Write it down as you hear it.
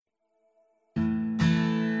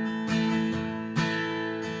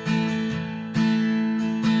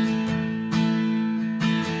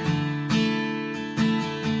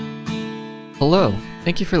Hello,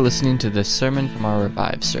 thank you for listening to this sermon from our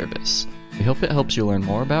Revive service. We hope it helps you learn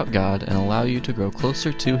more about God and allow you to grow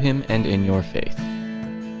closer to Him and in your faith.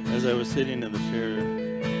 As I was sitting in the chair,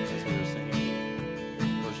 as we were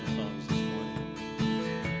singing worship songs this morning,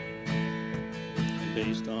 and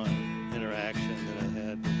based on interaction that I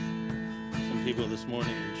had with some people this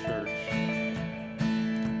morning in church,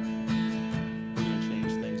 we're going to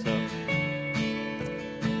change things up.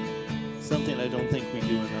 Something I don't think we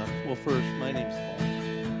do enough. Well, first, my name's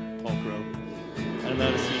Paul Crow. I'm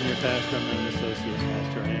not a senior pastor, I'm not an associate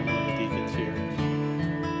pastor. I am one of the deacons here.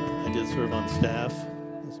 I did serve on staff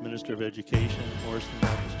as minister of education at Morrison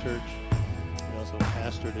Baptist Church. I also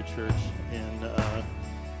pastored a church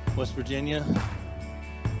in West Virginia.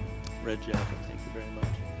 Red Jacket, thank you very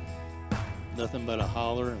much. Nothing but a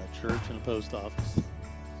holler and a church and a post office.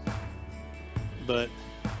 But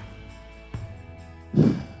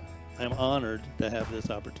I'm honored to have this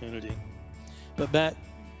opportunity. But back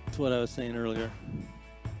to what I was saying earlier,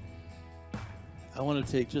 I want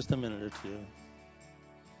to take just a minute or two.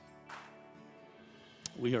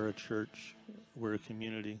 We are a church, we're a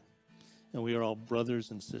community, and we are all brothers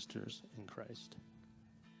and sisters in Christ.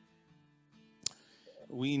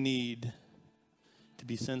 We need to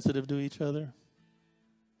be sensitive to each other,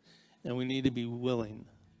 and we need to be willing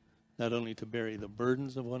not only to bear the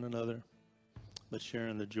burdens of one another, but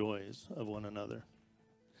sharing the joys of one another.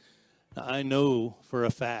 Now, I know for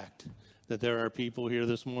a fact that there are people here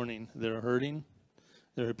this morning that are hurting.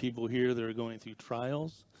 There are people here that are going through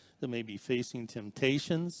trials, that may be facing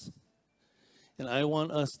temptations. And I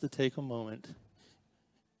want us to take a moment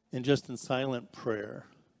and just in silent prayer,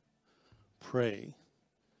 pray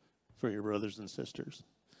for your brothers and sisters.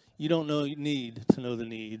 You don't need to know the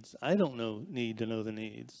needs. I don't need to know the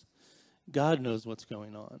needs. God knows what's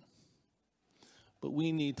going on. But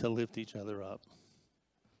we need to lift each other up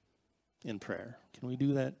in prayer. Can we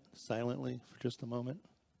do that silently for just a moment?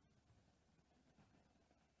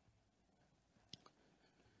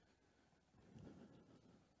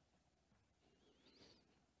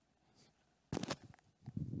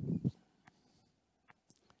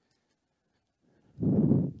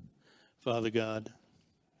 Father God,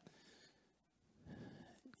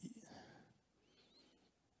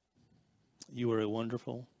 you are a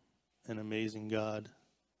wonderful and amazing God.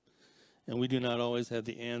 And we do not always have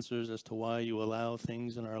the answers as to why you allow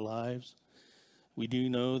things in our lives. We do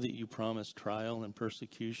know that you promise trial and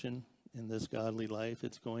persecution in this godly life.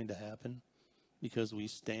 It's going to happen because we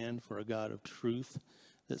stand for a God of truth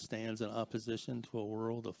that stands in opposition to a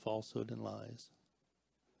world of falsehood and lies.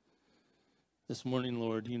 This morning,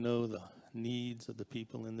 Lord, you know the needs of the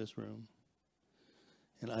people in this room.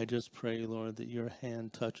 And I just pray, Lord, that your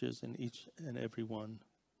hand touches in each and every one.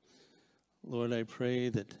 Lord, I pray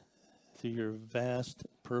that through your vast,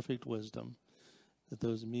 perfect wisdom, that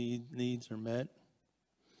those needs are met.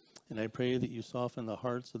 And I pray that you soften the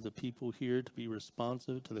hearts of the people here to be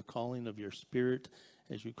responsive to the calling of your Spirit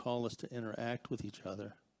as you call us to interact with each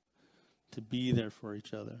other, to be there for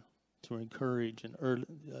each other, to encourage and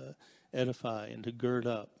edify and to gird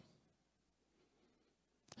up.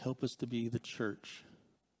 Help us to be the church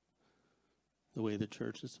the way the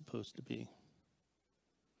church is supposed to be.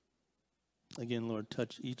 Again, Lord,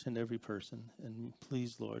 touch each and every person. And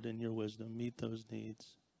please, Lord, in your wisdom, meet those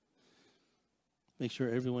needs. Make sure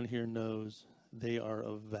everyone here knows they are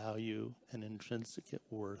of value and intrinsic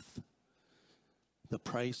worth. The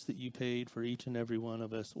price that you paid for each and every one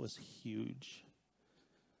of us was huge.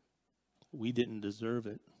 We didn't deserve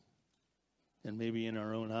it. And maybe in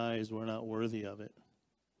our own eyes, we're not worthy of it.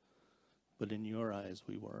 But in your eyes,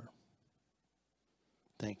 we were.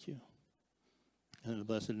 Thank you. In the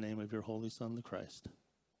blessed name of your Holy Son, the Christ.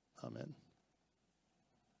 Amen.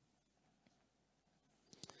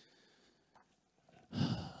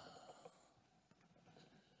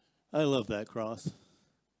 I love that cross.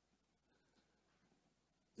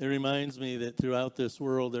 It reminds me that throughout this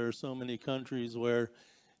world, there are so many countries where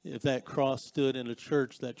if that cross stood in a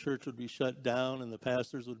church, that church would be shut down and the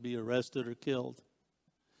pastors would be arrested or killed.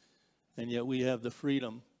 And yet we have the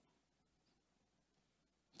freedom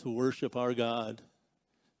to worship our God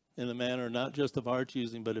in the manner not just of our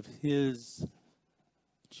choosing, but of his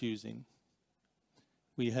choosing.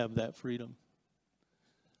 We have that freedom.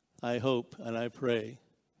 I hope and I pray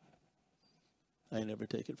I never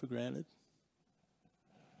take it for granted.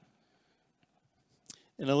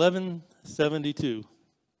 In 1172,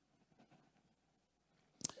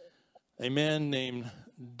 a man named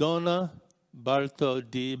Dona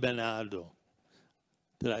Bartol di Bernardo.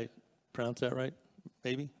 Did I pronounce that right?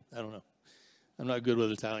 Maybe? I don't know. I'm not good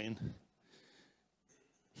with Italian.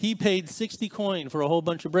 He paid 60 coin for a whole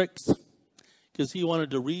bunch of bricks. because he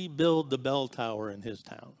wanted to rebuild the bell tower in his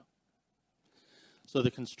town. So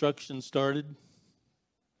the construction started.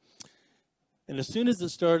 And as soon as it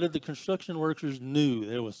started, the construction workers knew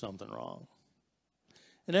there was something wrong.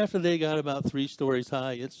 And after they got about 3 stories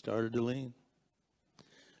high, it started to lean.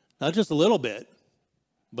 Not just a little bit,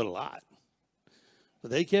 but a lot.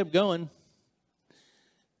 But they kept going.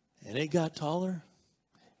 And it got taller,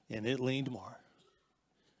 and it leaned more.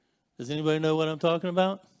 Does anybody know what I'm talking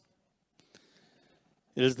about?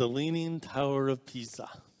 It is the Leaning Tower of Pisa,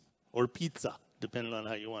 or Pizza, depending on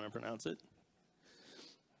how you want to pronounce it.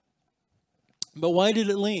 But why did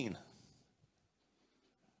it lean?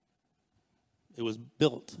 It was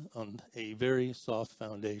built on a very soft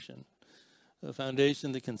foundation, a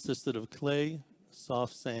foundation that consisted of clay,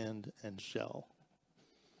 soft sand, and shell.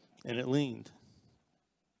 And it leaned.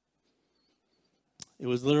 It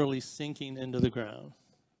was literally sinking into the ground.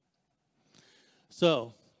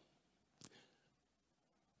 So,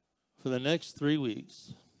 for the next 3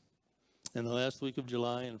 weeks, in the last week of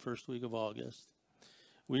July and first week of August,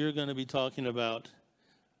 we are going to be talking about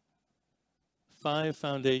 5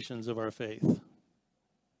 foundations of our faith.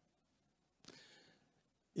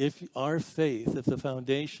 If the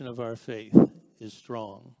foundation of our faith is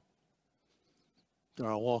strong, then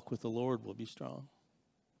our walk with the Lord will be strong.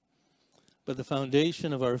 But the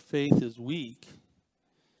foundation of our faith is weak,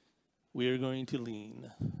 we are going to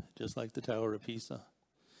lean, just like the Tower of Pisa.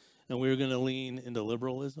 And we're going to lean into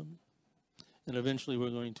liberalism, and eventually we're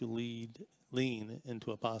going to lean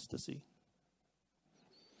into apostasy.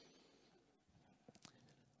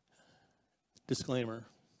 Disclaimer.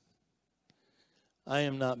 I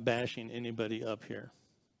am not bashing anybody up here.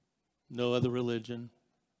 No other religion,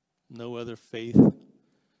 no other faith.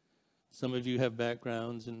 Some of you have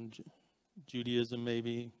backgrounds in Judaism,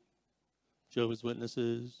 maybe, Jehovah's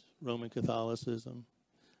Witnesses, Roman Catholicism.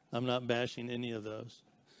 I'm not bashing any of those.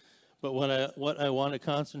 But what I want to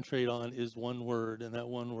concentrate on is one word, and that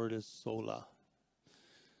one word is Sola.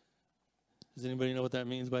 Does anybody know what that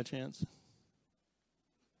means by chance?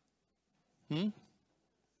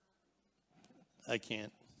 I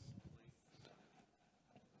can't.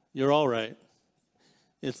 You're all right.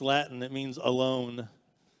 It's Latin. It means alone,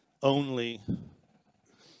 only.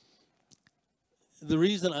 The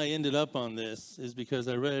reason I ended up on this is because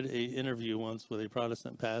I read an interview once with a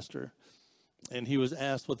Protestant pastor, and he was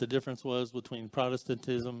asked what the difference was between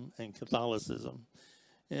Protestantism and Catholicism.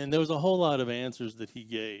 And there was a whole lot of answers that he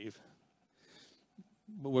gave,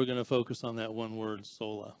 but we're going to focus on that one word,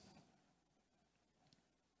 sola.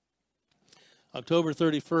 October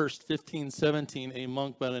 31st, 1517, a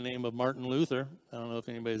monk by the name of Martin Luther, I don't know if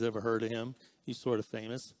anybody's ever heard of him, he's sort of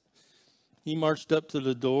famous. He marched up to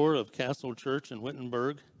the door of Castle Church in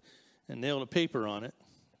Wittenberg and nailed a paper on it,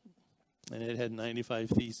 and it had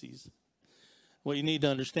 95 theses. What you need to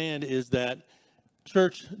understand is that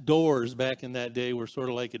church doors back in that day were sort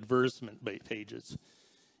of like advertisement pages.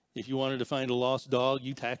 If you wanted to find a lost dog,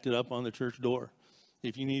 you tacked it up on the church door.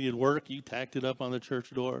 If you needed work, you tacked it up on the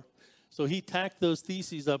church door. So he tacked those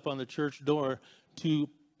theses up on the church door to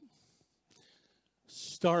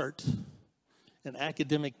start an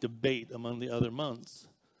academic debate among the other monks.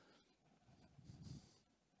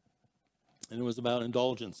 And it was about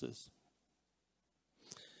indulgences.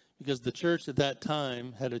 Because the church at that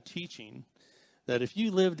time had a teaching that if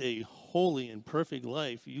you lived a holy and perfect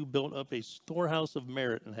life, you built up a storehouse of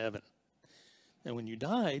merit in heaven. And when you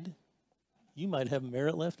died, you might have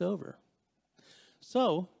merit left over.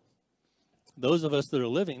 So, those of us that are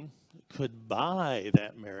living could buy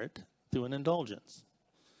that merit through an indulgence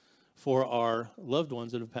for our loved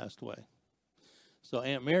ones that have passed away. So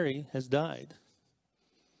Aunt Mary has died.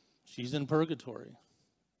 She's in purgatory.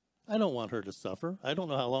 I don't want her to suffer. I don't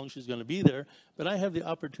know how long she's going to be there, but I have the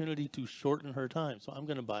opportunity to shorten her time, so I'm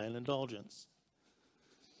going to buy an indulgence.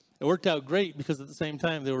 It worked out great because at the same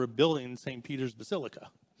time they were building St. Peter's Basilica.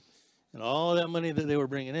 And all that money that they were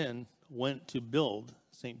bringing in went to build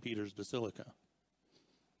St. Peter's Basilica.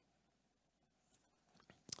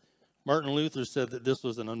 Martin Luther said that this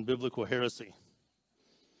was an unbiblical heresy,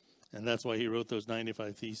 and that's why he wrote those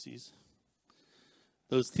 95 theses.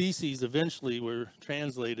 Those theses eventually were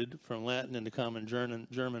translated from Latin into common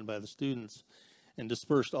German by the students and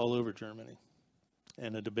dispersed all over Germany,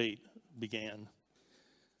 and a debate began.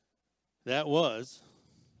 That was,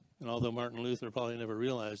 and although Martin Luther probably never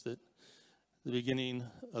realized it, the beginning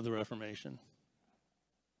of the Reformation.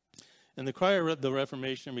 And the cry of the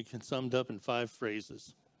Reformation became summed up in 5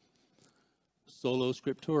 phrases. Solo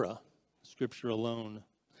Scriptura, Scripture alone.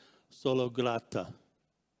 Solo grata,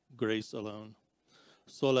 grace alone.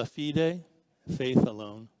 Sola fide, faith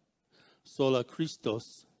alone. Sola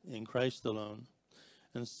Christos, in Christ alone,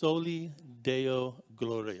 and soli Deo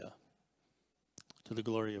gloria, to the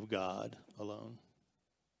glory of God alone.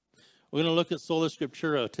 We're going to look at Sola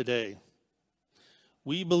Scriptura today.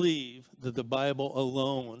 We believe that the Bible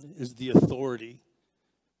alone is the authority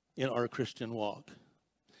in our Christian walk.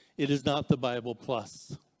 It is not the Bible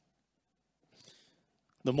plus.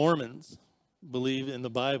 The Mormons believe in the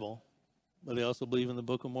Bible, but they also believe in the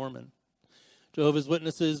Book of Mormon. Jehovah's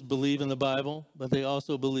Witnesses believe in the Bible, but they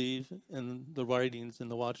also believe in the writings in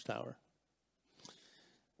the Watchtower.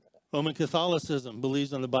 Roman Catholicism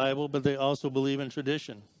believes in the Bible, but they also believe in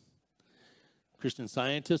tradition. Christian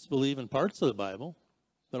Scientists believe in parts of the Bible,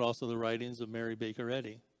 but also the writings of Mary Baker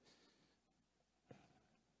Eddy.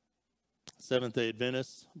 Seventh-day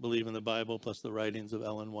Adventists believe in the Bible plus the writings of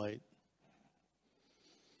Ellen White.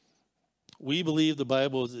 We believe the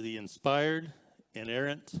Bible is the inspired,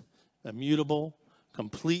 inerrant, immutable,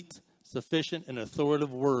 complete, sufficient, and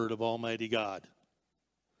authoritative word of Almighty God.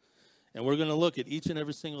 And we're going to look at each and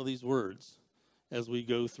every single of these words as we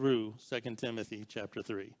go through 2 Timothy chapter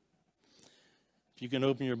 3. If you can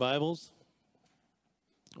open your Bibles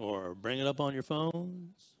or bring it up on your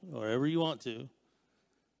phones, or wherever you want to,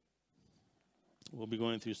 we'll be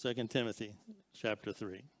going through 2 Timothy chapter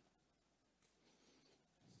 3.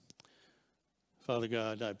 Father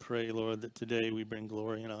God, I pray, Lord, that today we bring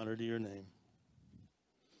glory and honor to your name.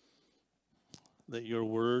 That your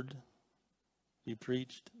word be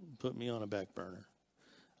preached and put me on a back burner.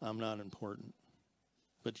 I'm not important,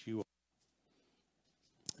 but you are.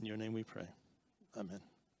 In your name we pray. Amen.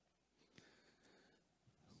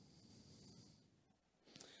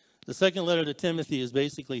 The second letter to Timothy is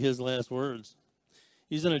basically his last words.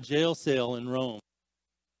 He's in a jail cell in Rome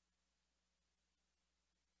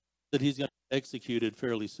that he's going to be executed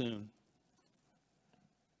fairly soon.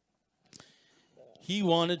 He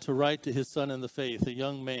wanted to write to his son in the faith, a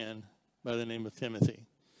young man by the name of Timothy.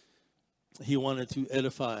 He wanted to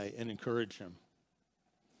edify and encourage him.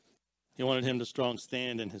 He wanted him to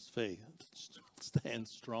stand in his faith, stand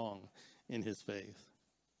strong in his faith.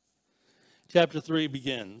 Chapter 3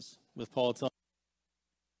 begins with Paul telling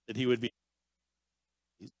that he would be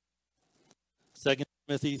 2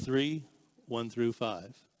 Timothy 3, 1 through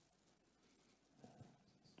 5.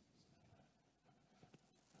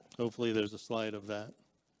 Hopefully there's a slide of that.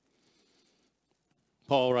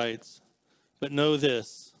 Paul writes, "But know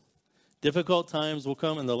this, difficult times will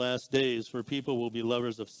come in the last days, for people will be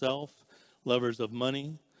lovers of self, lovers of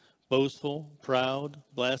money, boastful, proud,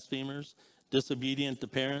 blasphemers, disobedient to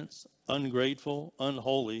parents, ungrateful,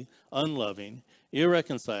 unholy, unloving,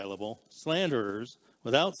 irreconcilable, slanderers,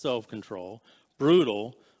 without self-control,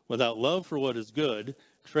 brutal, without love for what is good,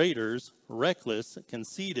 traitors, reckless,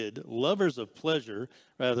 conceited, lovers of pleasure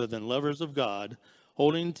rather than lovers of God,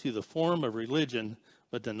 holding to the form of religion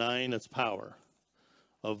but denying its power.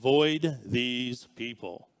 Avoid these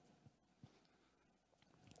people."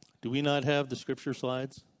 Do we not have the scripture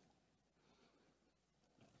slides?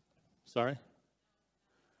 Sorry?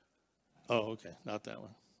 Oh, okay, not that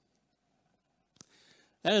one.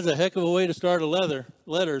 That is a heck of a way to start a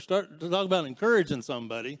letter. Start to talk about encouraging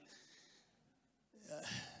somebody.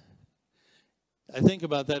 I think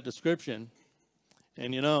about that description,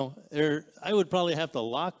 and I would probably have to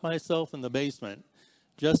lock myself in the basement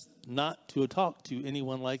just not to talk to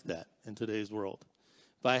anyone like that in today's world.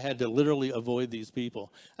 If I had to literally avoid these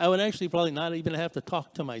people, I would actually probably not even have to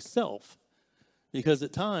talk to myself, because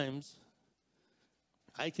at times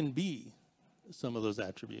I can be some of those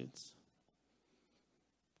attributes.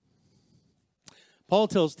 Paul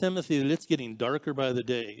tells Timothy that it's getting darker by the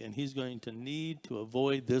day, and he's going to need to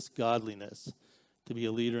avoid this godliness to be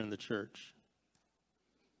a leader in the church.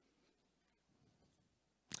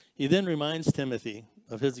 He then reminds Timothy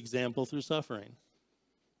of his example through suffering.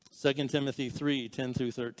 2 Timothy 3, 10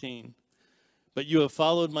 through 13. "But you have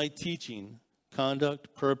followed my teaching,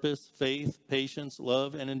 conduct, purpose, faith, patience,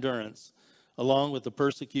 love, and endurance, along with the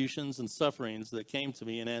persecutions and sufferings that came to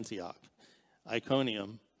me in Antioch,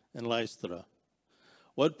 Iconium, and Lystra.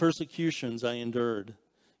 What persecutions I endured,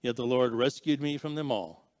 yet the Lord rescued me from them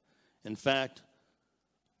all. In fact,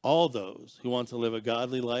 all those who want to live a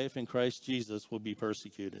godly life in Christ Jesus will be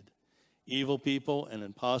persecuted. Evil people and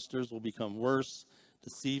impostors will become worse,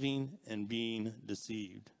 deceiving and being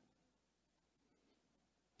deceived."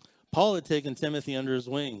 Paul had taken Timothy under his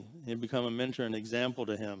wing and had become a mentor and example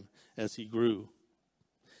to him as he grew.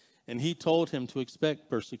 And he told him to expect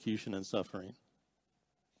persecution and suffering.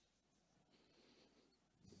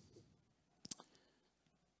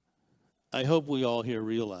 I hope we all here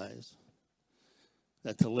realize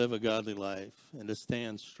that to live a godly life and to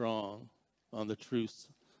stand strong on the truths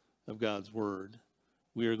of God's word,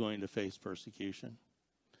 we are going to face persecution.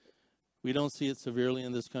 We don't see it severely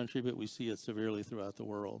in this country, but we see it severely throughout the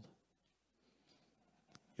world.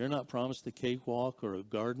 You're not promised a cakewalk or a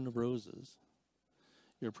garden of roses.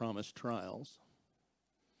 You're promised trials.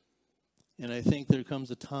 And I think there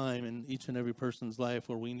comes a time in each and every person's life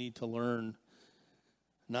where we need to learn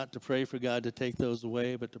not to pray for God to take those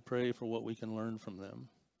away, but to pray for what we can learn from them,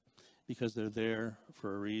 because they're there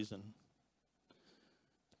for a reason.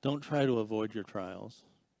 Don't try to avoid your trials.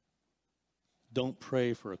 Don't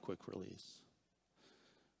pray for a quick release.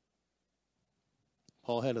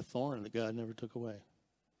 Paul had a thorn that God never took away.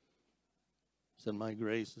 He said, my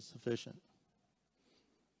grace is sufficient.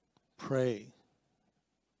 Pray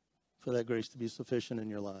for that grace to be sufficient in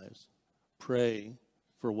your lives. Pray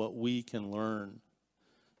for what we can learn,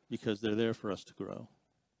 because they're there for us to grow.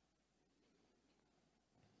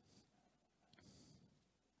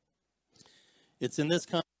 It's in this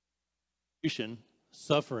confusion,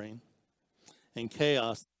 suffering, and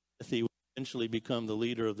chaos that he will eventually become the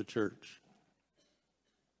leader of the church.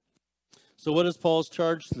 So what is Paul's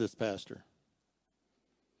charge to this pastor?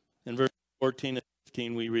 In verse 14 and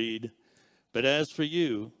 15 we read, but as for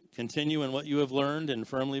you, continue in what you have learned and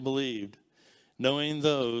firmly believed, knowing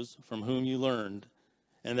those from whom you learned,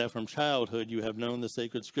 and that from childhood you have known the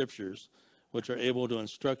sacred scriptures, which are able to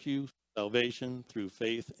instruct you for salvation through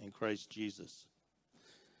faith in Christ Jesus.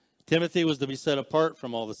 Timothy was to be set apart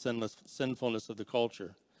from all the sinfulness of the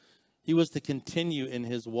culture. He was to continue in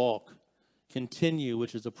his walk. Continue,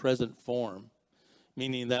 which is a present form,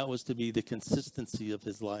 meaning that was to be the consistency of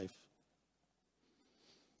his life.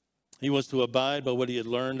 He was to abide by what he had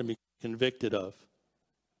learned and be convicted of.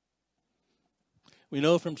 We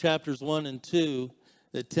know from chapters 1 and 2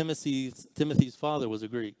 that Timothy's father was a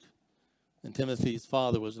Greek, and Timothy's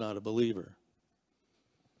father was not a believer.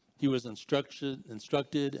 He was instructed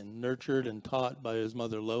and nurtured and taught by his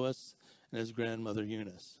mother Lois and his grandmother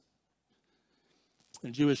Eunice.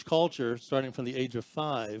 In Jewish culture, starting from the age of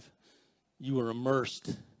 5, you were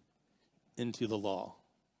immersed into the law.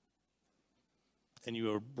 And you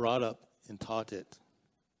were brought up and taught it.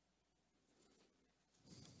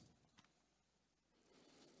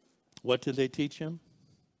 What did they teach him?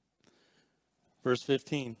 Verse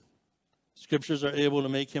 15. Scriptures are able to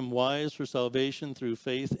make him wise for salvation through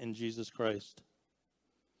faith in Jesus Christ.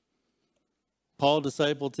 Paul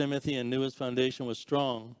discipled Timothy and knew his foundation was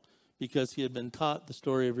strong because he had been taught the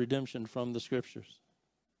story of redemption from the Scriptures.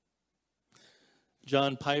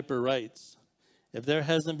 John Piper writes, if there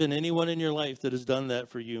hasn't been anyone in your life that has done that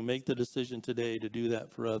for you, make the decision today to do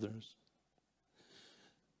that for others.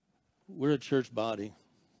 We're a church body.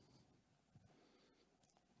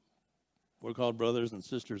 We're called brothers and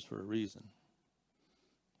sisters for a reason.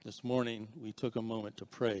 This morning, we took a moment to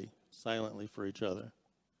pray silently for each other.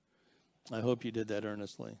 I hope you did that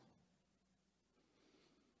earnestly.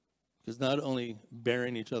 Because not only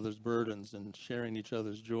bearing each other's burdens and sharing each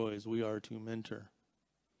other's joys, we are to mentor.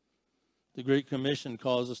 The Great Commission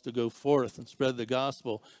calls us to go forth and spread the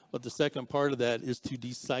gospel, but the second part of that is to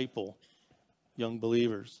disciple young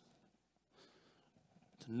believers,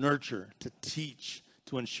 to nurture, to teach,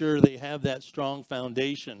 to ensure they have that strong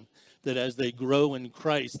foundation that as they grow in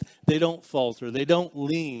Christ, they don't falter, they don't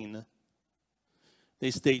lean,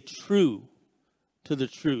 they stay true to the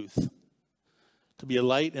truth, to be a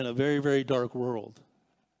light in a very, very dark world.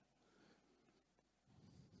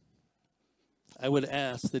 I would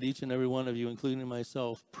ask that each and every one of you, including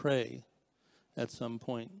myself, pray at some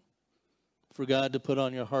point for God to put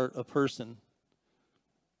on your heart a person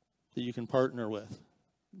that you can partner with,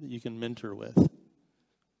 that you can mentor with.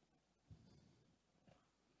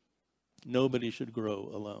 Nobody should grow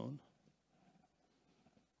alone.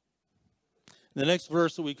 The next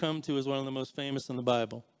verse that we come to is one of the most famous in the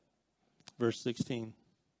Bible, verse 16.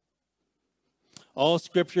 All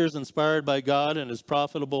Scripture is inspired by God and is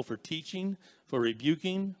profitable for teaching, for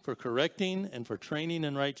rebuking, for correcting, and for training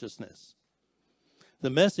in righteousness. The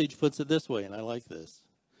Message puts it this way, and I like this.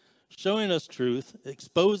 Showing us truth,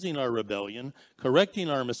 exposing our rebellion, correcting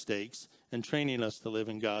our mistakes, and training us to live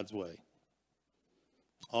in God's way.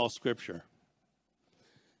 All Scripture.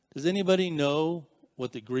 Does anybody know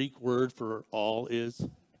what the Greek word for all is?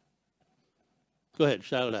 Go ahead,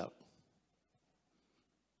 shout it out.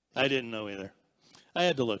 I didn't know either. I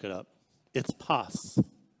had to look it up. It's pas.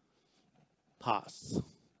 Pas.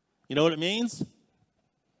 You know what it means?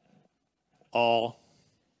 All.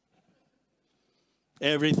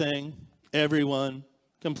 Everything, everyone,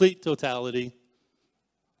 complete totality,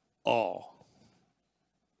 all.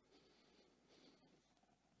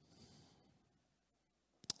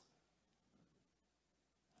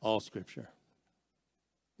 All Scripture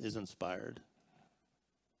is inspired.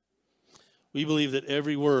 We believe that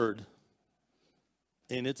every word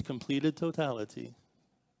in its completed totality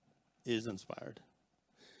is inspired.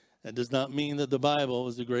 That does not mean that the Bible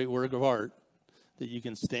is a great work of art that you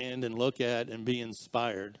can stand and look at and be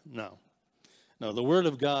inspired. No. No, the Word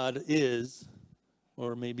of God is,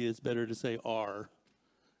 or maybe it's better to say are,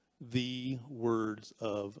 the words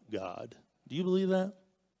of God. Do you believe that?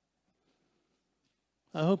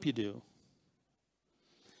 I hope you do.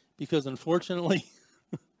 Because unfortunately,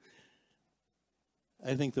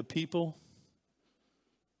 I think the people,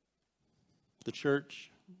 the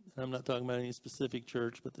church, and I'm not talking about any specific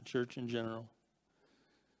church, but the church in general,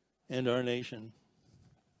 and our nation,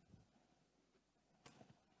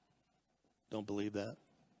 don't believe that.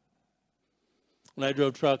 When I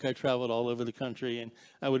drove truck, I traveled all over the country, and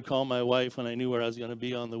I would call my wife when I knew where I was going to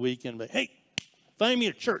be on the weekend, but hey, find me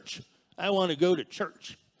a church. I want to go to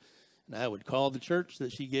church. And I would call the church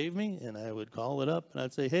that she gave me, and I would call it up, and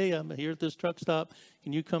I'd say, hey, I'm here at this truck stop.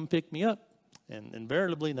 Can you come pick me up? And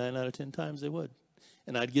invariably, 9 out of 10 times they would.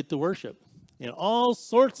 And I'd get to worship in all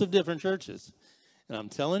sorts of different churches. And I'm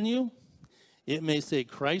telling you, it may say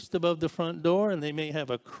Christ above the front door, and they may have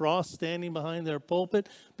a cross standing behind their pulpit,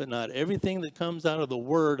 but not everything that comes out of the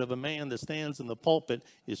word of a man that stands in the pulpit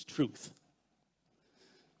is truth.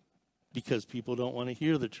 Because people don't want to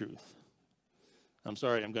hear the truth. I'm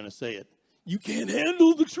sorry, I'm going to say it. You can't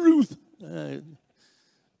handle the truth.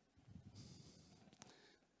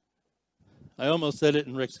 I almost said it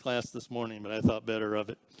in Rick's class this morning, but I thought better of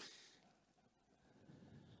it.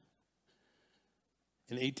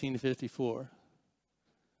 In 1854,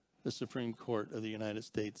 the Supreme Court of the United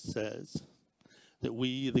States says that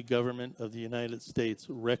we, the government of the United States,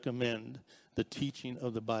 recommend the teaching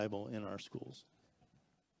of the Bible in our schools.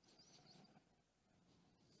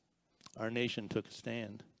 Our nation took a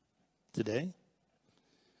stand. Today,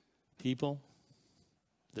 people,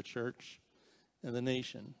 the church, and the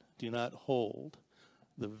nation do not hold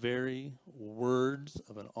the very words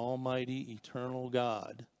of an almighty, eternal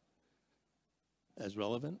God as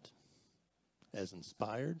relevant, as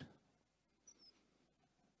inspired.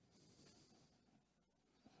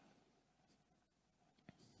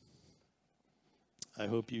 I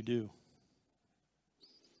hope you do.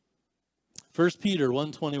 1 Peter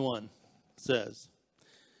 1:21 says,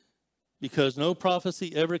 because no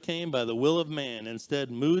prophecy ever came by the will of man,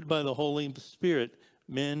 instead moved by the Holy Spirit,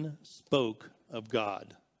 men spoke of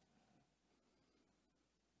God.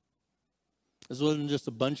 This wasn't just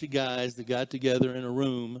a bunch of guys that got together in a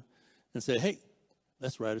room and said, hey,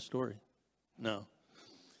 let's write a story. No.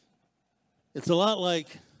 It's a lot like,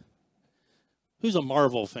 who's a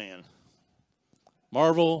Marvel fan?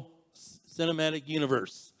 Marvel Cinematic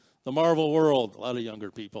Universe, the Marvel world, a lot of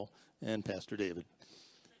younger people, and Pastor David.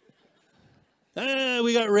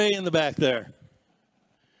 We got Ray in the back there.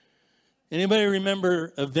 Anybody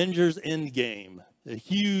remember Avengers Endgame? A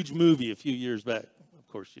huge movie a few years back. Of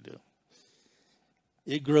course you do.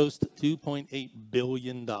 It grossed $2.8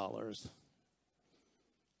 billion.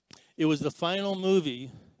 It was the final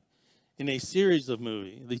movie in a series of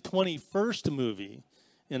movies, the 21st movie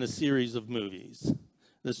in a series of movies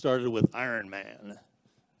that started with Iron Man.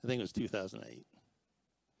 I think it was 2008.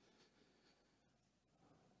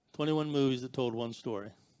 21 movies that told one story.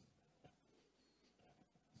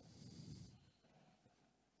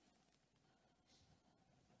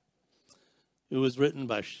 It was written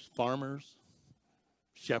by farmers,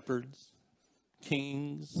 shepherds,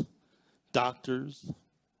 kings, doctors,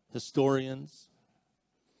 historians.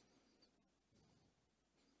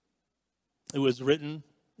 It was written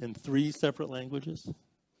in 3 separate languages.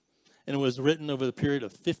 And it was written over the period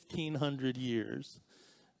of 1,500 years.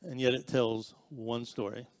 And yet it tells one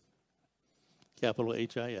story. Capital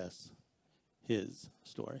H-I-S. His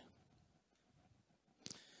story.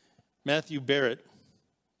 Matthew Barrett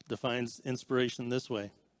defines inspiration this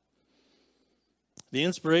way. The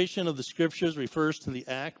inspiration of the Scriptures refers to the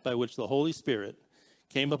act by which the Holy Spirit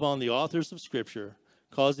came upon the authors of Scripture,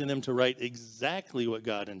 causing them to write exactly what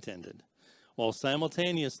God intended, while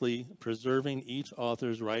simultaneously preserving each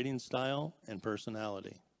author's writing style and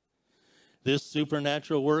personality. This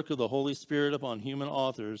supernatural work of the Holy Spirit upon human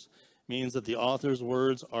authors means that the author's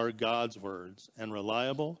words are God's words, and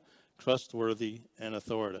reliable, trustworthy, and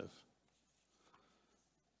authoritative.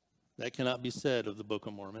 That cannot be said of the Book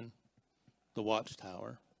of Mormon, the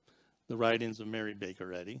Watchtower, the writings of Mary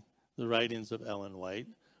Baker Eddy, the writings of Ellen White,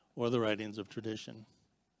 or the writings of tradition.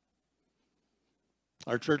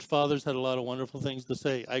 Our church fathers had a lot of wonderful things to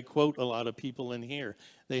say. I quote a lot of people in here.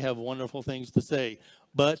 They have wonderful things to say,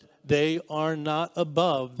 but they are not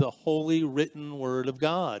above the holy written word of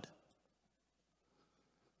God.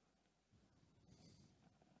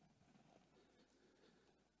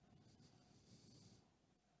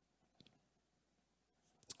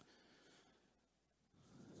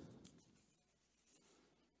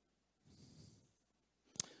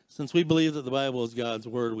 Since we believe that the Bible is God's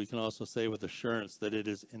word, we can also say with assurance that it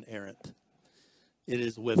is inerrant. It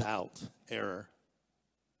is without error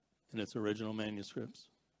in its original manuscripts.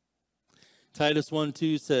 Titus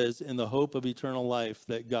 1:2 says, in the hope of eternal life,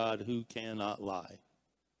 that God who cannot lie.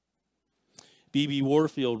 B.B.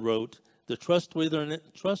 Warfield wrote, the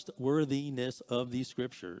trustworthiness of these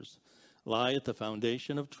scriptures lie at the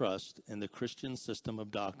foundation of trust in the Christian system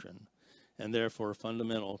of doctrine, and therefore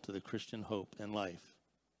fundamental to the Christian hope and life.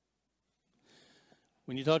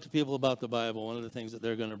 When you talk to people about the Bible, one of the things that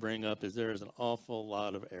they're going to bring up is there is an awful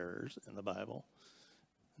lot of errors in the Bible.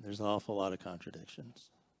 There's an awful lot of contradictions.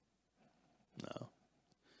 No.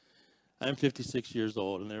 I'm 56 years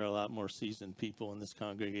old, and there are a lot more seasoned people in this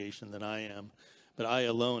congregation than I am. But I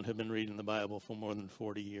alone have been reading the Bible for more than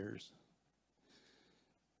 40 years.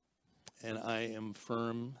 And I am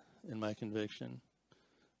firm in my conviction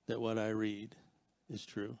that what I read is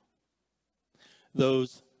true.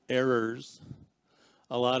 Those errors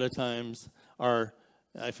a lot of times are,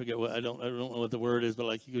 I forget what, I don't know what the word is, but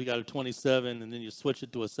like you got a 27 and then you switch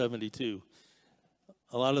it to a 72.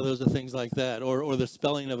 A lot of those are things like that, or the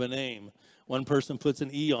spelling of a name. One person puts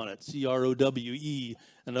an E on it, C-R-O-W-E.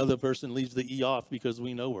 Another person leaves the E off because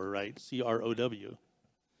we know we're right, C-R-O-W.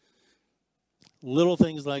 Little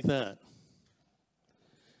things like that.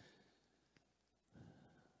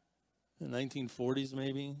 The 1940s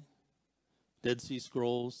maybe, Dead Sea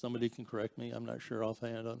Scrolls, somebody can correct me, I'm not sure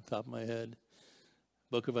offhand on the top of my head.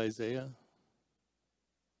 Book of Isaiah.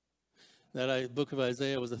 That book of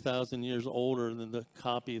Isaiah was 1,000 years older than the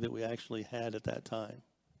copy that we actually had at that time.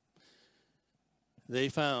 They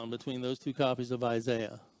found between those two copies of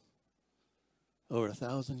Isaiah, over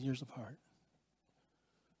 1,000 years apart,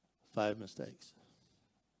 5 mistakes.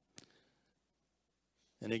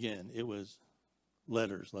 And again, it was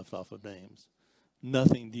letters left off of names.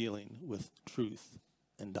 Nothing dealing with truth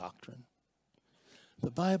and doctrine.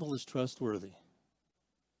 The Bible is trustworthy.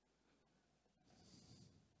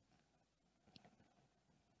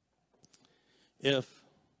 If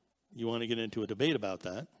you want to get into a debate about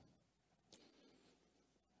that,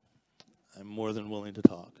 I'm more than willing to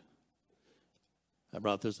talk. I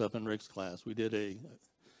brought this up in Rick's class. We did a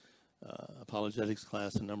apologetics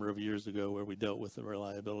class a number of years ago where we dealt with the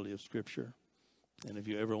reliability of Scripture. And if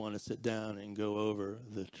you ever want to sit down and go over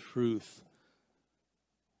the truth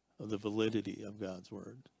of the validity of God's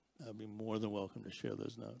Word, I'd be more than welcome to share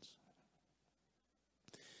those notes.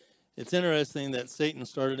 It's interesting that Satan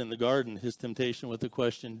started in the garden his temptation with the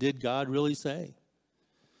question, did God really say?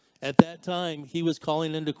 At that time, he was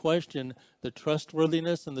calling into question the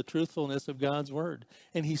trustworthiness and the truthfulness of God's Word.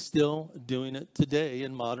 And he's still doing it today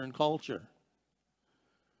in modern culture.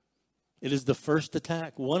 It is the first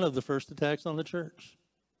attack, one of the first attacks on the church.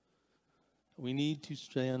 We need to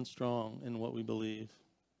stand strong in what we believe.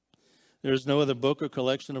 There is no other book or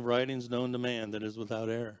collection of writings known to man that is without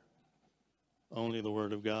error. Only the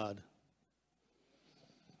Word of God.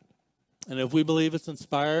 And if we believe it's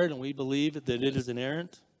inspired and we believe that it is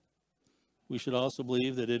inerrant, we should also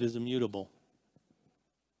believe that it is immutable.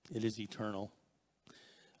 It is eternal.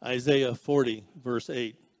 Isaiah 40, verse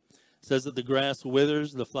 8, says that the grass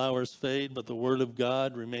withers, the flowers fade, but the Word of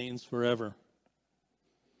God remains forever.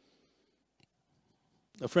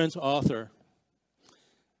 A French author,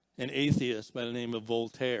 an atheist by the name of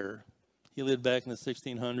Voltaire, he lived back in the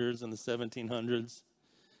 1600s and the 1700s.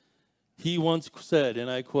 He once said, and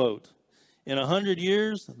I quote, in 100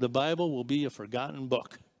 years, the Bible will be a forgotten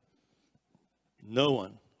book. No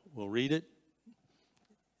one will read it.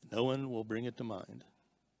 No one will bring it to mind.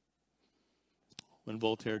 When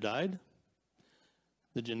Voltaire died,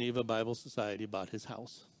 the Geneva Bible Society bought his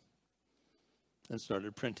house and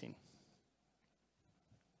started printing.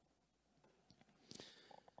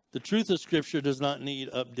 The truth of Scripture does not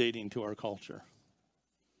need updating to our culture.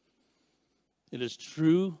 It is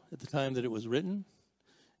true at the time that it was written.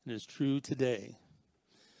 It is true today.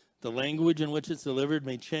 The language in which it's delivered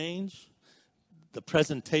may change. The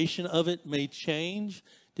presentation of it may change.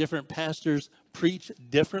 Different pastors preach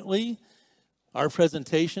differently. Our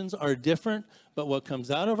presentations are different, but what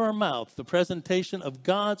comes out of our mouth, the presentation of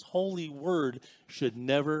God's holy word, should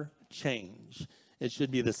never change. It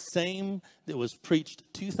should be the same that was preached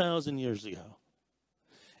 2,000 years ago.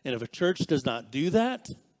 And if a church does not do that,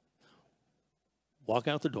 walk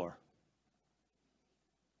out the door.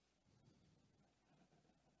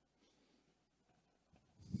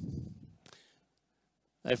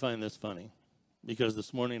 I find this funny because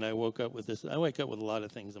this morning I woke up with this. I wake up with a lot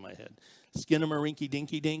of things in my head. Skinnamarink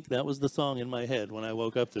dinky dink, that was the song in my head when I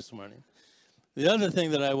woke up this morning. The other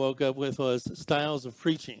thing that I woke up with was styles of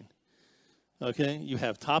preaching. Okay, you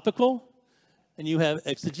have topical and you have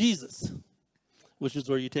exegesis, which is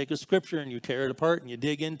where you take a scripture and you tear it apart and you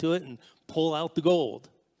dig into it and pull out the gold.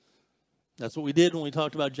 That's what we did when we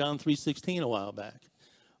talked about John 3:16 a while back.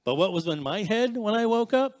 But what was in my head when I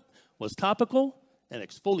woke up was topical and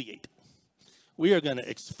exfoliate. We are going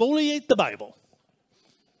to exfoliate the Bible.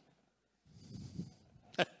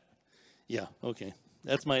 Yeah, okay.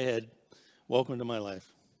 That's my head. Welcome to my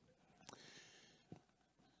life.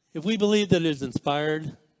 If we believe that it is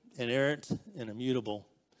inspired, inerrant, and immutable,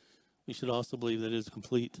 we should also believe that it is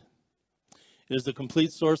complete. It is the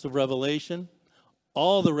complete source of revelation.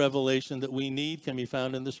 All the revelation that we need can be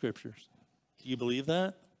found in the Scriptures. Do you believe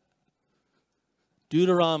that?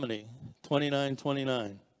 Deuteronomy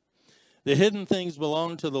 29:29. The hidden things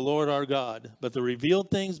belong to the Lord our God, but the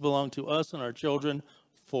revealed things belong to us and our children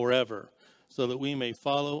forever, so that we may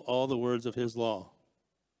follow all the words of his law.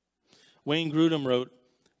 Wayne Grudem wrote,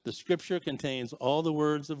 the Scripture contains all the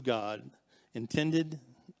words of God intended.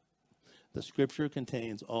 The Scripture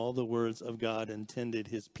contains all the words of God intended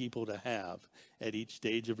his people to have at each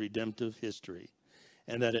stage of redemptive history,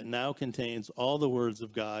 and that it now contains all the words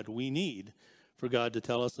of God we need for God to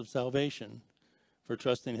tell us of salvation, for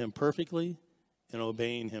trusting him perfectly and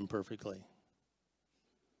obeying him perfectly.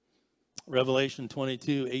 Revelation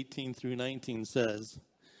 22:18 through 19 says,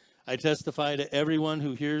 I testify to everyone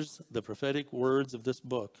who hears the prophetic words of this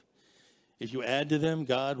book. If you add to them,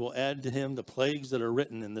 God will add to him the plagues that are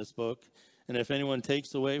written in this book. And if anyone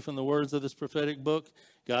takes away from the words of this prophetic book,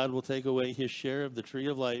 God will take away his share of the tree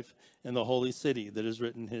of life and the holy city that is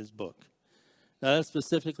written in his book. Now that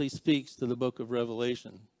specifically speaks to the book of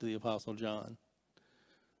Revelation, to the Apostle John.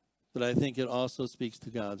 But I think it also speaks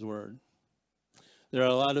to God's word. There are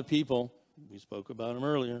a lot of people, we spoke about them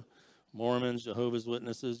earlier, Mormons, Jehovah's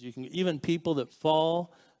Witnesses, even people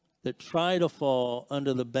that try to fall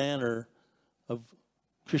under the banner of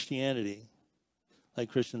Christianity, like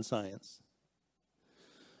Christian Science,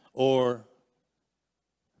 or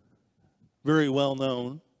very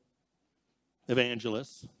well-known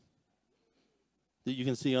evangelists that you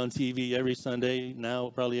can see on TV every Sunday, now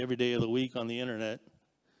probably every day of the week on the internet,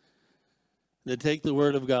 that take the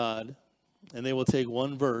Word of God and they will take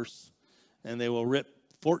one verse and they will rip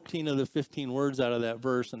 14 of the 15 words out of that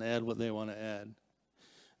verse and add what they want to add.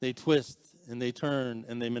 They twist and they turn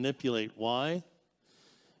and they manipulate. Why?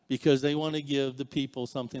 Because they want to give the people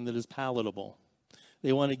something that is palatable.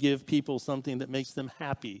 They want to give people something that makes them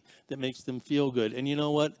happy, that makes them feel good. And you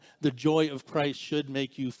know what? The joy of Christ should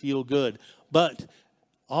make you feel good. But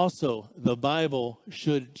also, the Bible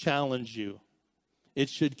should challenge you. It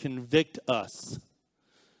should convict us.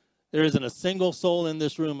 There isn't a single soul in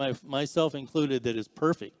this room, myself included, that is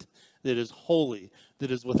perfect, that is holy, that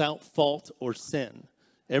is without fault or sin.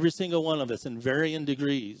 Every single one of us in varying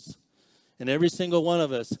degrees. And every single one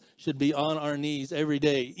of us should be on our knees every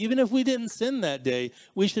day. Even if we didn't sin that day,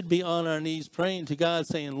 we should be on our knees praying to God,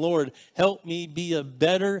 saying, Lord, help me be a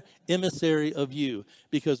better emissary of you.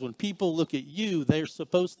 Because when people look at you, they're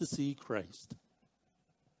supposed to see Christ.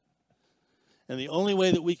 And the only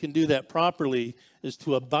way that we can do that properly is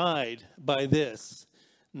to abide by this.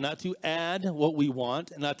 Not to add what we want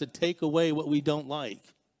and not to take away what we don't like.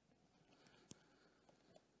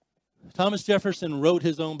 Thomas Jefferson wrote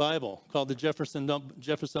his own Bible called the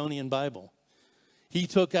Jeffersonian Bible. He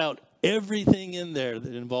took out everything in there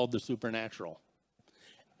that involved the supernatural.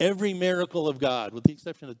 Every miracle of God, with the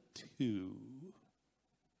exception of 2.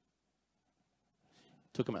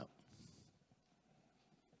 Took them out.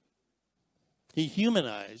 He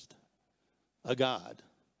humanized a God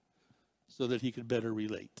so that he could better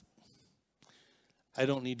relate. I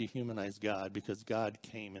don't need to humanize God because God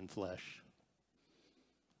came in flesh.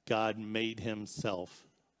 God made himself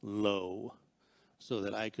low so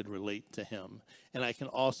that I could relate to him. And I can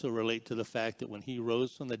also relate to the fact that when he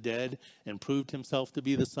rose from the dead and proved himself to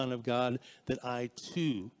be the Son of God, that I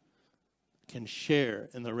too can share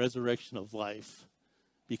in the resurrection of life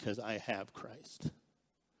because I have Christ.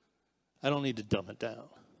 I don't need to dumb it down.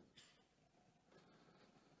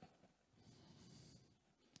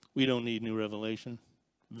 We don't need new revelation,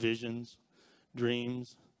 visions,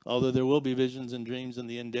 dreams. Although there will be visions and dreams in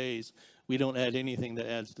the end days, we don't add anything that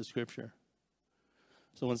adds to Scripture.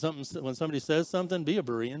 So when somebody says something, be a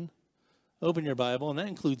Berean. Open your Bible, and that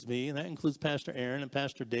includes me, and that includes Pastor Aaron and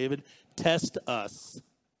Pastor David. Test us.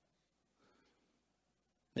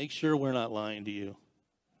 Make sure we're not lying to you.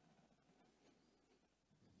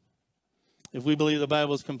 If we believe the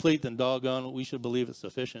Bible is complete, then doggone, we should believe it's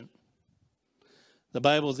sufficient. The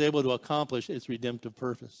Bible is able to accomplish its redemptive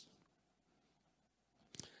purpose.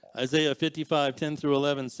 Isaiah 55:10 through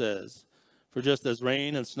 11 says, For just as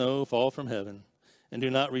rain and snow fall from heaven, and do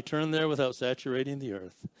not return there without saturating the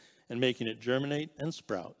earth and making it germinate and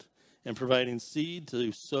sprout and providing seed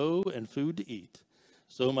to sow and food to eat.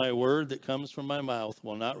 So my word that comes from my mouth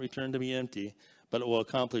will not return to me empty, but it will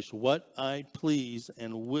accomplish what I please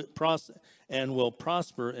and will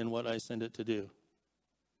prosper in what I send it to do.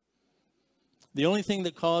 The only thing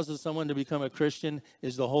that causes someone to become a Christian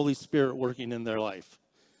is the Holy Spirit working in their life.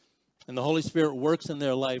 And the Holy Spirit works in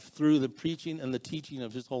their life through the preaching and the teaching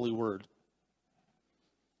of his holy word.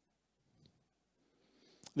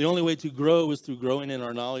 The only way to grow is through growing in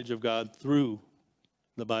our knowledge of God through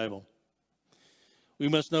the Bible. We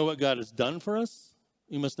must know what God has done for us.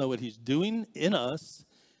 We must know what he's doing in us.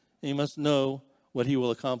 And we must know what he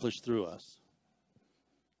will accomplish through us.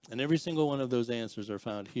 And every single one of those answers are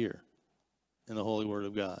found here in the Holy Word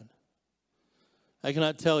of God. I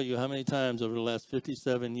cannot tell you how many times over the last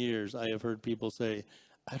 57 years I have heard people say,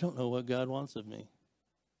 I don't know what God wants of me.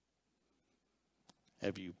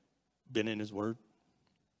 Have you been in his Word?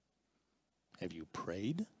 Have you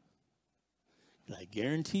prayed? And I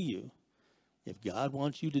guarantee you, if God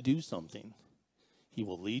wants you to do something, he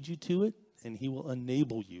will lead you to it and he will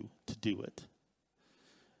enable you to do it.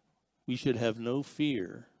 We should have no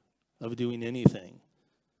fear of doing anything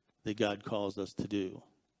that God calls us to do.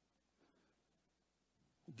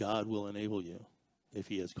 God will enable you if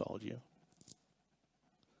he has called you.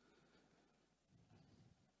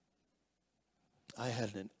 I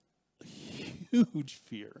had a huge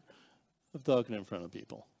fear of talking in front of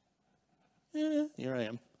people. Here I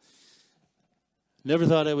am. Never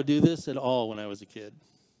thought I would do this at all when I was a kid.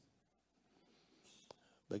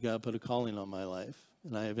 But God put a calling on my life,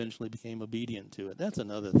 and I eventually became obedient to it. That's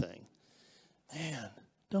another thing. Man,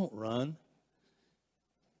 don't run.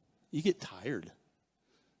 You get tired.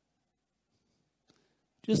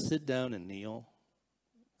 Just sit down and kneel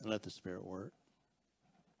and let the Spirit work.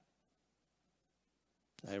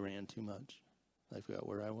 I ran too much. I forgot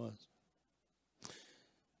where I was.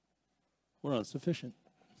 We're insufficient.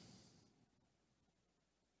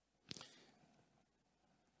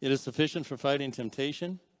 It is sufficient for fighting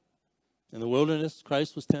temptation. In the wilderness,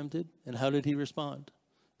 Christ was tempted. And how did he respond?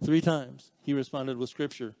 3 times he responded with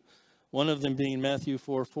Scripture. One of them being Matthew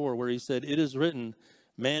 4:4, where he said, it is written,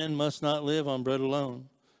 man must not live on bread alone,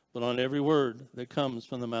 but on every word that comes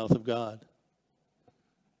from the mouth of God.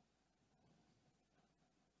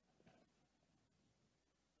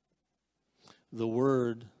 The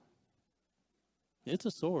word, it's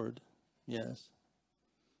a sword, yes.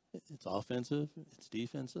 It's offensive, it's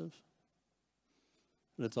defensive,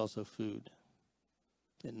 but it's also food.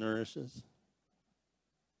 It nourishes.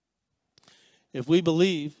 If we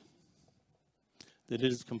believe that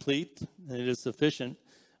it is complete and it is sufficient,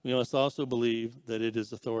 we must also believe that it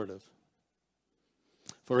is authoritative.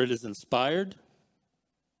 For it is inspired,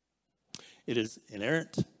 it is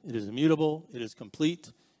inerrant, it is immutable, it is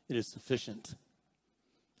complete, it is sufficient.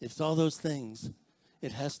 If it's all those things,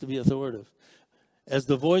 it has to be authoritative. As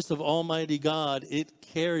the voice of Almighty God, it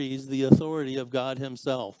carries the authority of God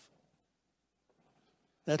himself.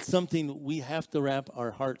 That's something we have to wrap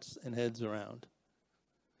our hearts and heads around.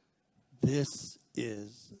 This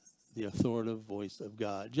is the authoritative voice of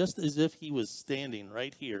God, just as if he was standing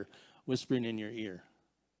right here, whispering in your ear.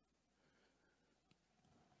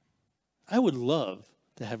 I would love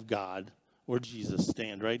to have God or Jesus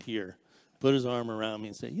stand right here, put his arm around me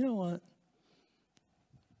and say, you know what?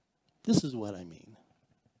 This is what I mean.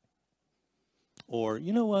 Or,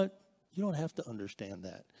 you know what? You don't have to understand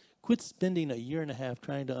that. Quit spending 1.5 years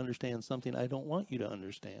trying to understand something I don't want you to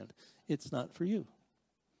understand. It's not for you.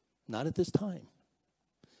 Not at this time.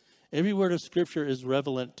 Every word of Scripture is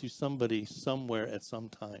relevant to somebody somewhere at some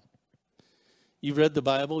time. You've read the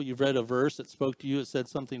Bible, you've read a verse that spoke to you, it said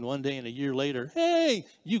something one day, and 1 year later, hey,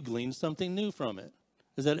 you gleaned something new from it.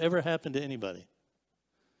 Has that ever happened to anybody?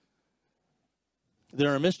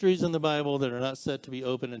 There are mysteries in the Bible that are not set to be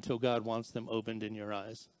opened until God wants them opened in your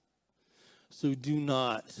eyes. So do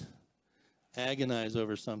not agonize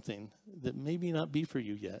over something that maybe not be for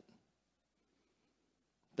you yet.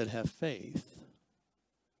 But have faith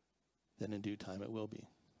that in due time it will be.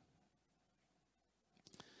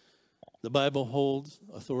 The Bible holds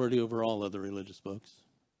authority over all other religious books.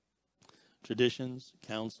 Traditions,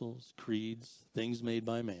 councils, creeds, things made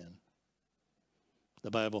by man.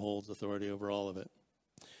 The Bible holds authority over all of it.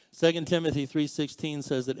 2 Timothy 3:16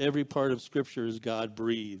 says that every part of Scripture is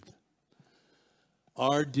God-breathed.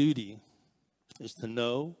 Our duty is to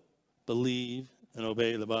know, believe, and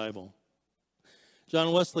obey the Bible.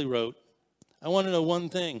 John Wesley wrote, I want to know one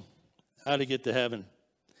thing, how to get to heaven.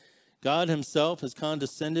 God himself has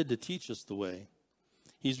condescended to teach us the way.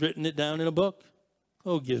 He's written it down in a book.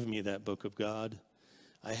 Oh, give me that book of God.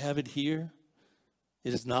 I have it here.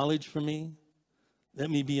 It is knowledge for me. Let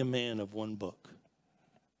me be a man of one book.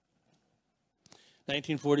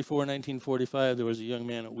 1944, 1945, there was a young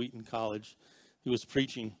man at Wheaton College. He was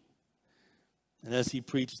preaching. And as he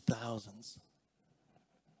preached, thousands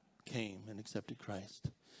came and accepted Christ.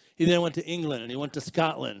 He then went to England and he went to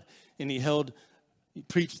Scotland and he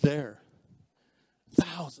preached there.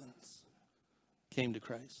 Thousands came to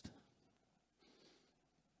Christ.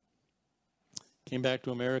 Came back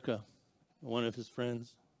to America. One of his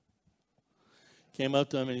friends came up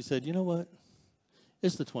to him and he said, you know what?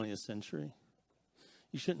 It's the 20th century.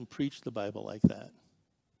 You shouldn't preach the Bible like that.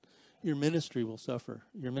 Your ministry will suffer.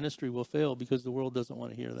 Your ministry will fail because the world doesn't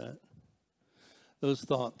want to hear that. Those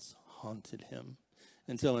thoughts haunted him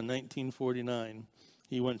until in 1949,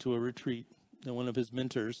 he went to a retreat. And one of his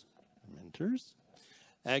mentors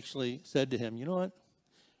actually said to him, you know what?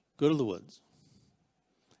 Go to the woods.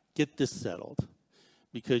 Get this settled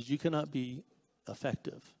because you cannot be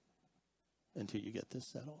effective until you get this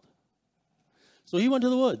settled. So he went to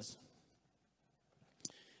the woods.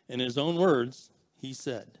 In his own words, he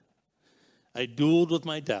said, I dueled with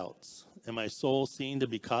my doubts, and my soul seemed to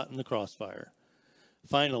be caught in the crossfire.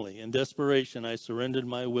 Finally, in desperation, I surrendered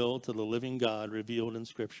my will to the living God revealed in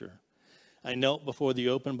Scripture. I knelt before the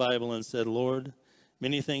open Bible and said, Lord,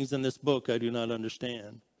 many things in this book I do not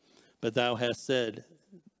understand, but thou hast said,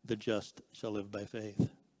 the just shall live by faith.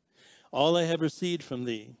 All I have received from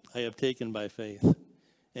thee, I have taken by faith.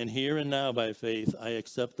 And here and now by faith, I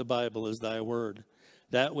accept the Bible as thy word.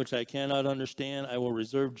 That which I cannot understand, I will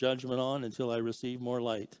reserve judgment on until I receive more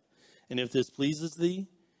light. And if this pleases thee,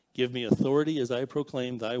 give me authority as I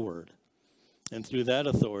proclaim thy word. And through that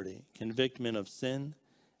authority, convict men of sin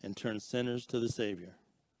and turn sinners to the Savior.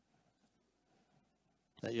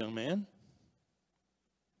 That young man,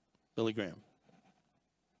 Billy Graham.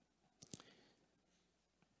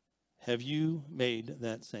 Have you made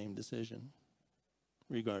that same decision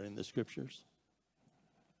regarding the Scriptures?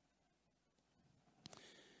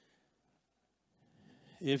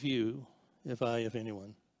 If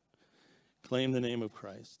anyone, claim the name of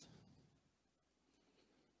Christ,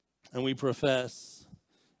 and we profess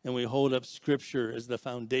and we hold up Scripture as the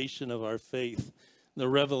foundation of our faith, the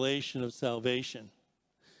revelation of salvation,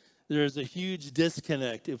 there is a huge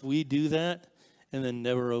disconnect if we do that and then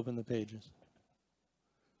never open the pages.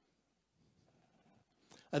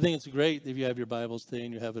 I think it's great if you have your Bibles today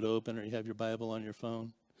and you have it open or you have your Bible on your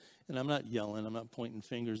phone. And I'm not yelling, I'm not pointing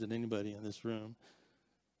fingers at anybody in this room.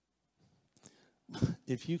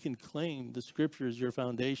 If you can claim the Scripture as your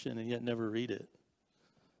foundation and yet never read it,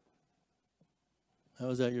 how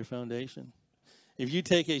is that your foundation? If you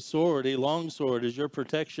take a sword, a long sword, as your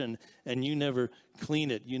protection, and you never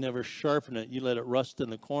clean it, you never sharpen it, you let it rust in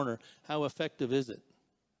the corner, how effective is it?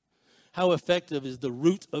 How effective is the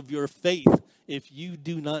root of your faith if you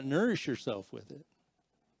do not nourish yourself with it?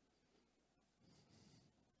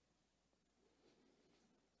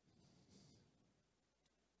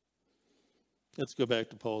 Let's go back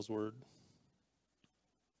to Paul's word.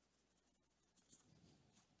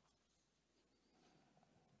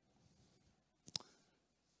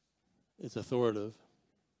 It's authoritative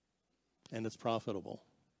and it's profitable.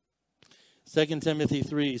 2 Timothy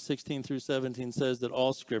 3:16 through 17 says that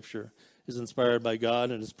all Scripture is inspired by God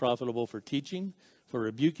and is profitable for teaching, for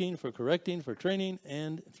rebuking, for correcting, for training,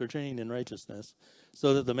 and for training in righteousness,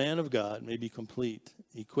 so that the man of God may be complete,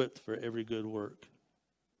 equipped for every good work.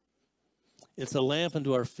 It's a lamp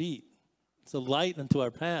unto our feet. It's a light unto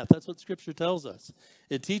our path. That's what Scripture tells us.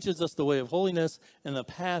 It teaches us the way of holiness and the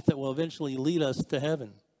path that will eventually lead us to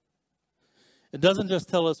heaven. It doesn't just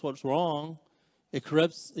tell us what's wrong. It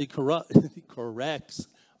corrects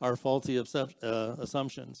our faulty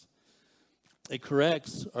assumptions. It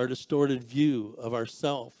corrects our distorted view of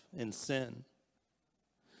ourself and sin.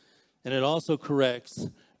 And it also corrects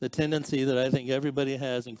the tendency that I think everybody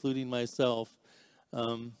has, including myself,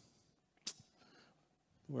 where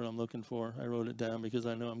I'm looking for. I wrote it down because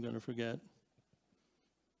I know I'm going to forget.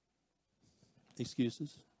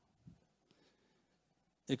 Excuses.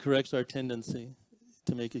 It corrects our tendency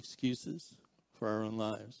to make excuses for our own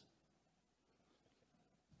lives.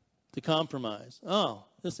 To compromise. Oh,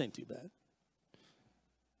 this ain't too bad.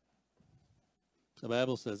 The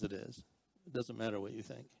Bible says it is. It doesn't matter what you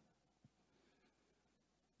think.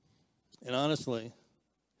 And honestly,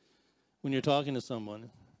 when you're talking to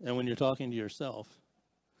someone and when you're talking to yourself,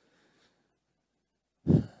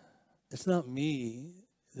 it's not me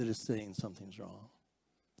that is saying something's wrong.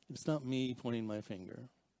 It's not me pointing my finger.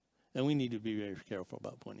 And we need to be very careful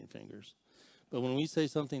about pointing fingers. But when we say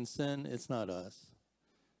something's sin, it's not us.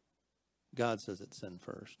 God says it's sin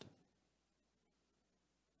first.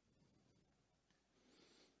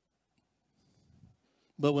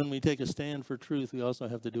 But when we take a stand for truth, we also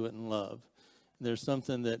have to do it in love. There's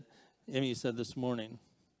something that Emmy said this morning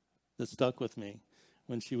that stuck with me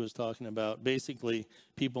when she was talking about basically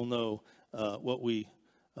people know what we're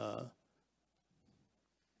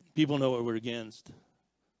against,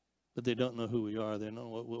 but they don't know who we are. They don't know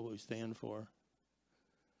what we stand for.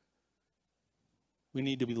 We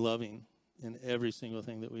need to be loving in every single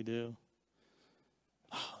thing that we do.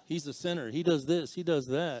 Oh, he's a sinner. He does this. He does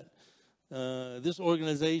that. This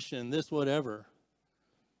organization, this whatever.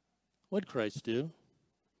 What did Christ do?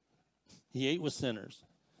 He ate with sinners.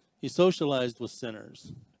 He socialized with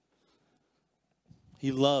sinners.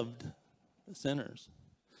 He loved sinners.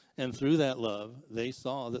 And through that love, they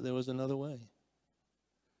saw that there was another way.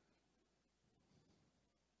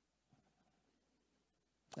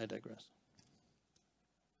 I digress.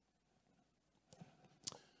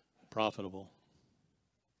 Profitable.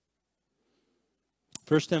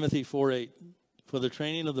 1 Timothy 4:8. For the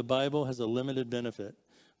training of the Bible has a limited benefit,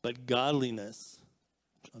 but training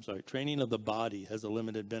of the body has a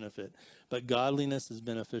limited benefit, but godliness is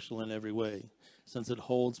beneficial in every way, since it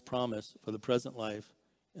holds promise for the present life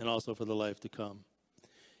and also for the life to come.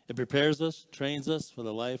 It prepares us, trains us for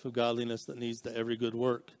the life of godliness that leads to every good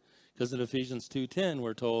work. Because in Ephesians 2:10,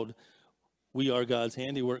 we're told, we are God's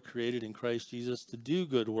handiwork created in Christ Jesus to do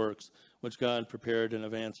good works, which God prepared in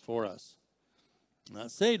advance for us.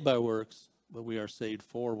 Not saved by works, but we are saved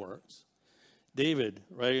for works. David,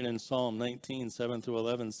 writing in Psalm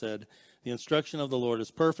 19:7-11, said, the instruction of the Lord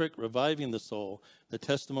is perfect, reviving the soul. The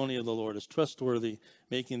testimony of the Lord is trustworthy,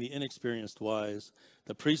 making the inexperienced wise.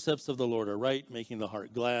 The precepts of the Lord are right, making the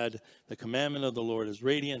heart glad. The commandment of the Lord is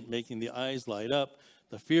radiant, making the eyes light up.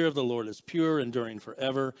 The fear of the Lord is pure, enduring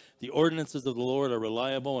forever. The ordinances of the Lord are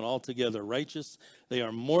reliable and altogether righteous. They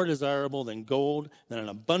are more desirable than gold, than an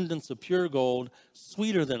abundance of pure gold,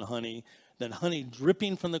 sweeter than honey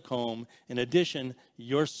dripping from the comb. In addition,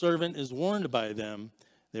 your servant is warned by them.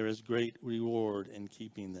 There is great reward in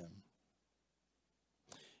keeping them.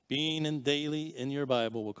 Being in daily in your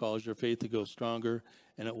Bible will cause your faith to go stronger,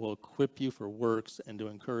 and it will equip you for works and to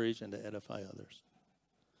encourage and to edify others.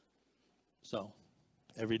 So,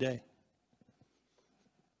 every day.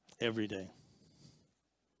 Every day.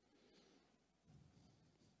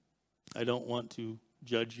 I don't want to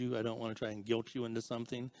judge you. I don't want to try and guilt you into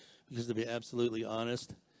something, because to be absolutely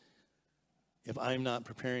honest, if I'm not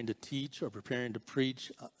preparing to teach or preparing to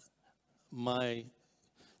preach, my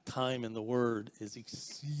time in the Word is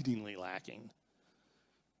exceedingly lacking.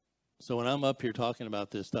 So when I'm up here talking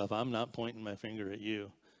about this stuff, I'm not pointing my finger at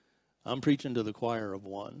you. I'm preaching to the choir of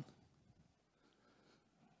one.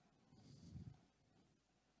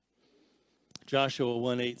 Joshua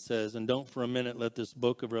 1:8 says, and don't for a minute let this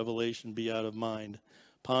book of Revelation be out of mind.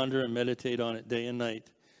 Ponder and meditate on it day and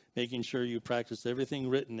night, making sure you practice everything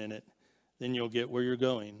written in it. Then you'll get where you're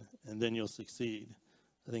going, and then you'll succeed.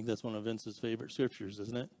 I think that's one of Vince's favorite scriptures,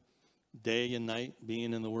 isn't it? Day and night,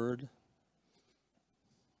 being in the Word.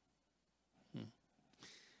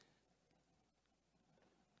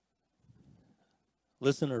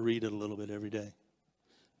 Listen or read it a little bit every day.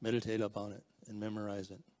 Meditate upon it and memorize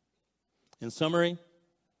it. In summary,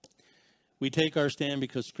 we take our stand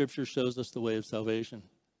because Scripture shows us the way of salvation.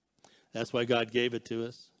 That's why God gave it to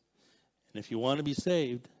us. And if you want to be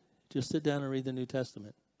saved, just sit down and read the New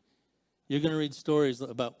Testament. You're going to read stories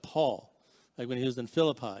about Paul, like when he was in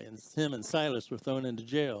Philippi, and him and Silas were thrown into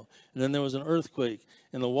jail. And then there was an earthquake,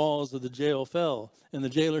 and the walls of the jail fell. And the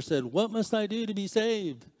jailer said, what must I do to be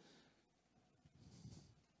saved?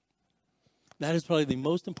 That is probably the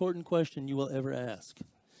most important question you will ever ask.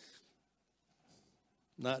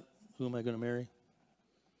 Not, who am I going to marry?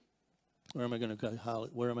 Where am I going to go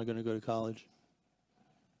to college?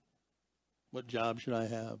 What job should I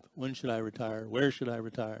have? When should I retire? Where should I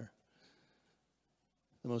retire?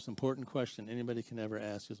 The most important question anybody can ever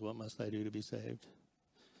ask is, what must I do to be saved?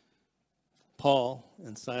 Paul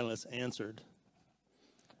and Silas answered,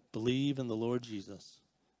 believe in the Lord Jesus,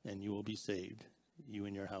 and you will be saved, you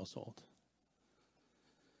and your household.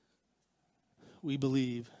 We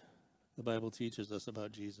believe the Bible teaches us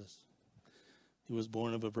about Jesus. He was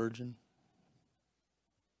born of a virgin.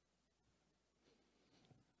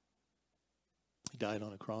 He died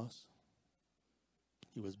on a cross.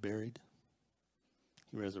 He was buried.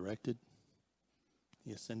 He resurrected.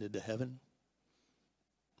 He ascended to heaven,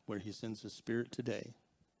 where he sends his Spirit today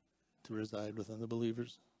to reside within the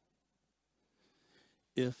believers.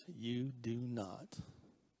 If you do not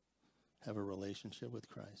have a relationship with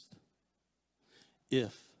Christ,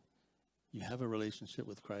 if you have a relationship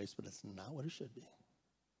with Christ, but it's not what it should be,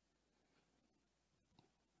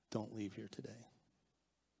 don't leave here today.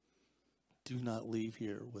 do not leave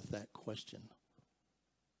here with that question.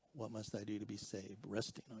 What must I do to be saved?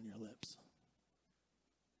 Resting on your lips.